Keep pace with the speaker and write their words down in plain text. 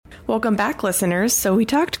Welcome back, listeners. So we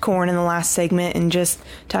talked corn in the last segment and just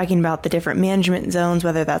talking about the different management zones,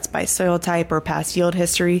 whether that's by soil type or past yield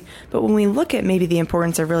history. But when we look at maybe the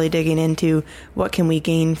importance of really digging into what can we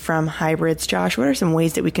gain from hybrids, Josh, what are some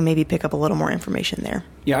ways that we can maybe pick up a little more information there?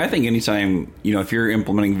 Yeah, I think anytime, if you're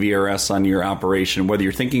implementing VRS on your operation, whether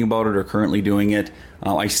you're thinking about it or currently doing it,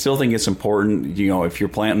 I still think it's important, if you're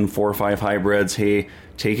planting 4 or 5 hybrids, hey,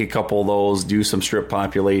 take a couple of those, do some strip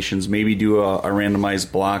populations, maybe do a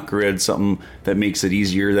randomized block grid, something that makes it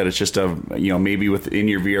easier, that it's just maybe within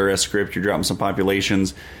your VRS script, you're dropping some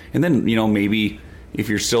populations. And then, maybe if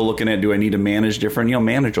you're still looking at, do I need to manage different,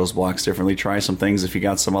 manage those blocks differently, try some things if you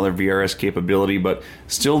got some other VRS capability, but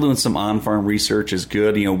still doing some on-farm research is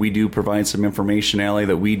good. We do provide some information, Allie,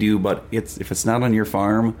 that we do, but if it's not on your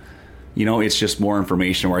farm, it's just more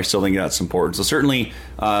information where I still think that's important. So certainly,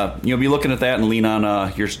 be looking at that and lean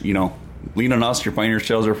on lean on us, your Pioneer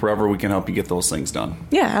Sales or forever. We can help you get those things done.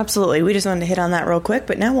 Yeah, absolutely. We just wanted to hit on that real quick,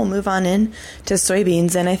 but now we'll move on in to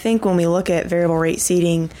soybeans. And I think when we look at variable rate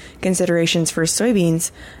seeding considerations for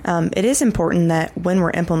soybeans, it is important that when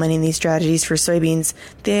we're implementing these strategies for soybeans,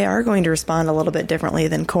 they are going to respond a little bit differently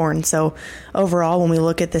than corn. So overall, when we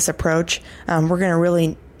look at this approach, we're going to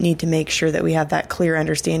really need to make sure that we have that clear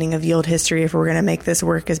understanding of yield history if we're going to make this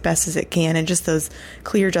work as best as it can, and just those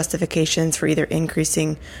clear justifications for either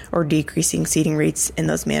increasing or decreasing seeding rates in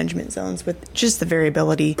those management zones with just the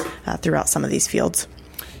variability throughout some of these fields.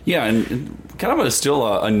 Yeah, and kind of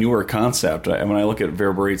still a newer concept. When I look at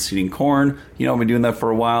variable rate seeding corn, I've been doing that for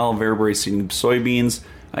a while, variable rate seeding soybeans.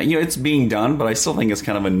 It's being done, but I still think it's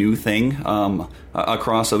kind of a new thing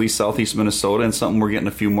across at least southeast Minnesota, and something we're getting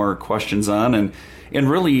a few more questions on. And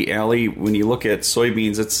really, Allie, when you look at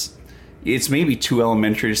soybeans, it's maybe too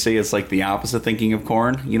elementary to say it's like the opposite thinking of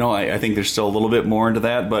corn. I think there's still a little bit more into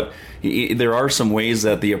that, but there are some ways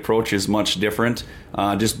that the approach is much different,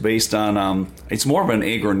 just based on, it's more of an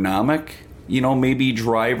agronomic, maybe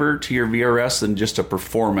driver to your VRS than just a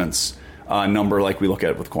performance number like we look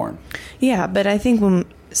at with corn. Yeah, but I think when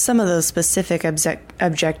some of those specific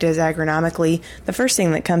objectives agronomically, the first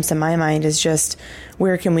thing that comes to my mind is just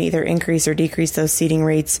where can we either increase or decrease those seeding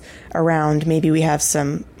rates around. Maybe we have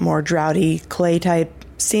some more droughty clay type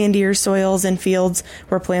sandier soils in fields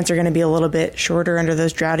where plants are going to be a little bit shorter under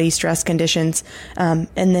those droughty stress conditions. And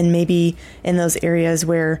then maybe in those areas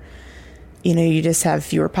where you just have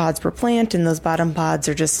fewer pods per plant, and those bottom pods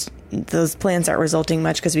are just, those plants aren't resulting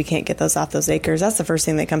much because we can't get those off those acres. That's the first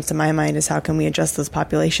thing that comes to my mind, is how can we adjust those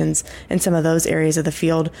populations in some of those areas of the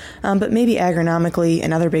field. But maybe agronomically,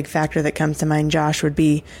 another big factor that comes to mind, Josh, would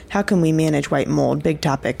be how can we manage white mold, big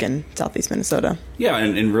topic in southeast Minnesota. Yeah,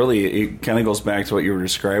 and really it kind of goes back to what you were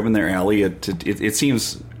describing there, Allie. It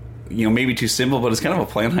seems maybe too simple, but it's kind of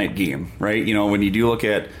a plant height game, right? When you do look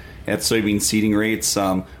at soybean seeding rates,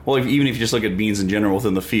 even if you just look at beans in general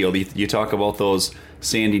within the field, you talk about those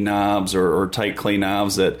sandy knobs or tight clay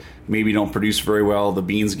knobs that maybe don't produce very well. The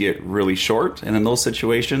beans get really short, and in those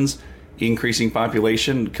situations, increasing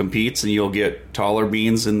population competes, and you'll get taller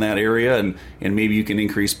beans in that area, and maybe you can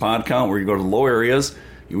increase pod count. Where you go to low areas,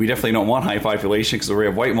 we definitely don't want high population, because where we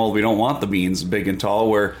have white mold, we don't want the beans big and tall.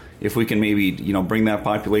 Where if we can maybe bring that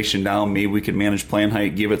population down, maybe we can manage plant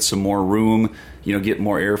height, give it some more room, get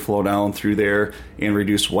more airflow down through there, and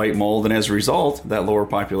reduce white mold. And as a result, that lower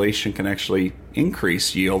population can actually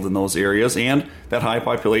increase yield in those areas, and that high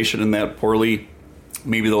population in that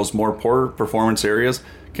maybe those more poor performance areas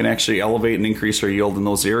can actually elevate and increase our yield in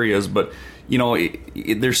those areas. But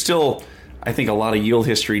there's still, I think, a lot of yield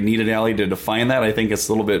history needed, Allie, to define that. I think it's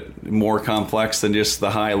a little bit more complex than just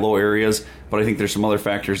the high-low areas, but I think there's some other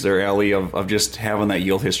factors there, Allie, of just having that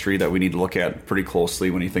yield history that we need to look at pretty closely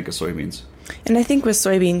when you think of soybeans. And I think with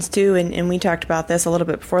soybeans, too, and we talked about this a little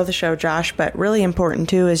bit before the show, Josh, but really important,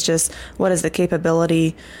 too, is just what is the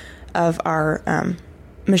capability of our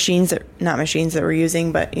not machines that we're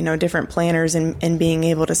using, but, different planters and being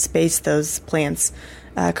able to space those plants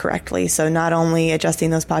correctly. So not only adjusting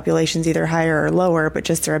those populations either higher or lower, but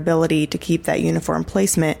just their ability to keep that uniform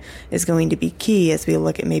placement is going to be key as we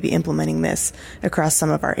look at maybe implementing this across some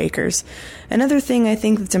of our acres. Another thing I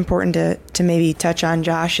think that's important to maybe touch on,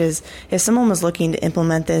 Josh, is if someone was looking to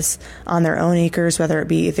implement this on their own acres, whether it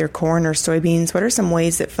be either corn or soybeans, what are some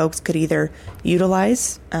ways that folks could either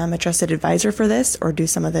utilize a trusted advisor for this or do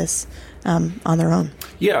some of this on their own?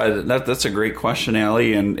 Yeah, that's a great question,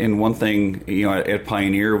 Allie. And one thing, at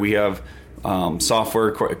Pioneer, we have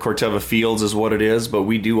software. Corteva Fields is what it is, but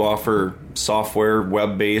we do offer software,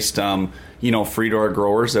 web-based, free to our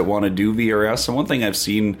growers that want to do VRS. And one thing I've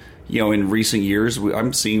seen, in recent years,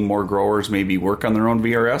 I'm seeing more growers maybe work on their own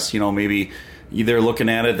VRS. Maybe they're looking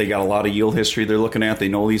at it, they got a lot of yield history they're looking at, they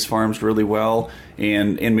know these farms really well,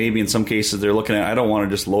 and maybe in some cases they're looking at, I don't want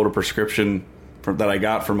to just load a prescription that I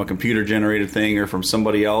got from a computer-generated thing or from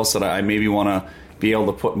somebody else, that I maybe want to be able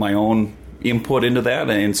to put my own input into that,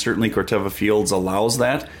 and certainly Corteva Fields allows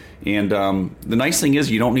that. And the nice thing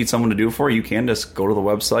is you don't need someone to do it for you. You can just go to the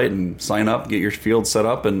website and sign up, get your field set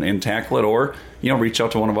up and tackle it, or reach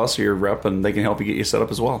out to one of us or your rep and they can help you get you set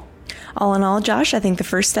up as well. All in all, Josh, I think the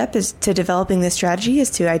first step is to developing this strategy is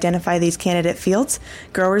to identify these candidate fields.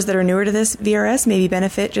 Growers that are newer to this VRS maybe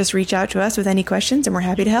benefit. Just reach out to us with any questions, and we're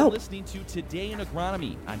happy to help. Listening to Today in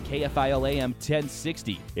Agronomy on KFIL AM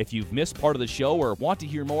 1060. If you've missed part of the show or want to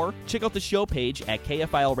hear more, check out the show page at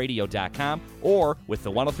KFILradio.com or with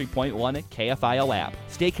the 103.1 KFIL app.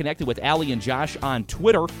 Stay connected with Allie and Josh on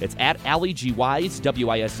Twitter. It's at Allie GYs,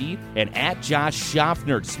 WISE, and at Josh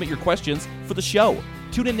Schaffner to submit your questions for the show.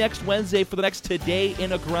 Tune in next Wednesday for the next Today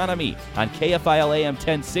in Agronomy on KFIL AM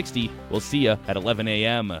 1060. We'll see you at 11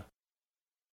 a.m.